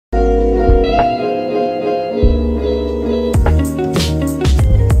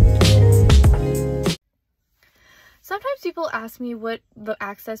people ask me what the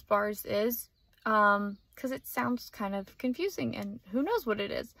access bars is, because it sounds kind of confusing and who knows what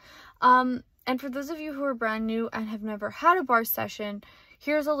it is. And for those of you who are brand new and have never had a bar session,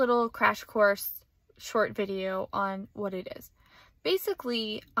 here's a little crash course short video on what it is.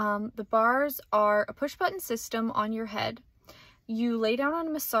 Basically, the bars are a push button system on your head. You lay down on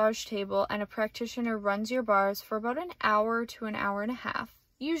a massage table and a practitioner runs your bars for about an hour to an hour and a half,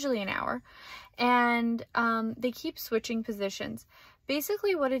 usually an hour, and they keep switching positions.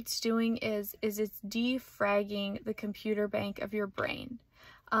 Basically what it's doing is it's defragging the computer bank of your brain.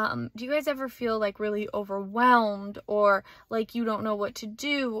 Do you guys ever feel like really overwhelmed, or like you don't know what to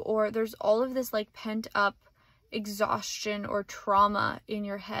do, or there's all of this like pent up exhaustion or trauma in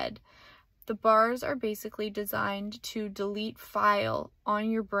your head? The bars are basically designed to delete file on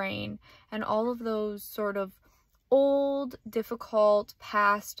your brain and all of those sort of old, difficult,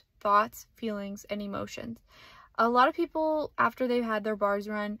 past thoughts, feelings, and emotions. A lot of people, after they've had their bars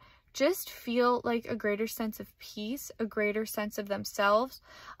run, just feel like a greater sense of peace, a greater sense of themselves.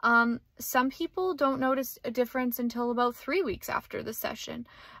 Some people don't notice a difference until about 3 weeks after the session.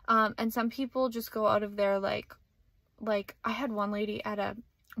 And some people just go out of there like I had one lady at a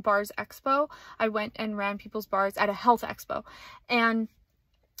bars expo. I went and ran people's bars at a health expo, and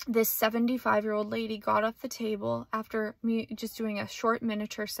this 75-year-old lady got off the table after me just doing a short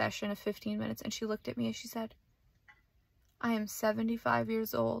miniature session of 15 minutes, and she looked at me and she said, "I am 75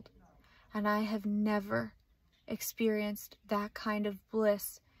 years old and I have never experienced that kind of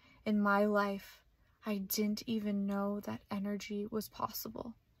bliss in my life. I didn't even know that energy was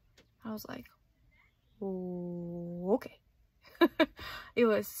possible." I was like, okay. It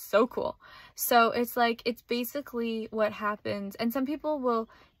was so cool. So it's like, it's basically what happens, and some people will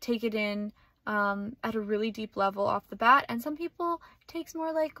take it in at a really deep level off the bat, and some people it takes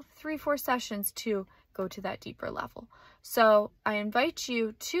more like 3-4 sessions to go to that deeper level. So I invite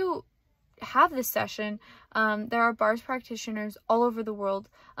you to have this session. There are bars practitioners all over the world,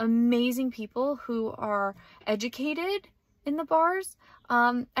 amazing people who are educated in the bars,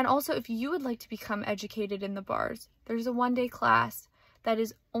 and also if you would like to become educated in the bars, there's a 1-day class that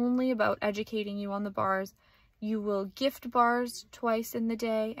is only about educating you on the bars. You will gift bars twice in the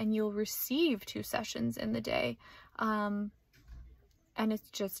day, and you'll receive 2 sessions in the day, and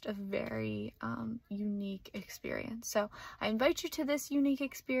it's just a very unique experience. So I invite you to this unique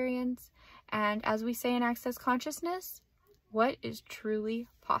experience, and as we say in Access Consciousness, what is truly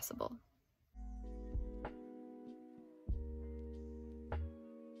possible?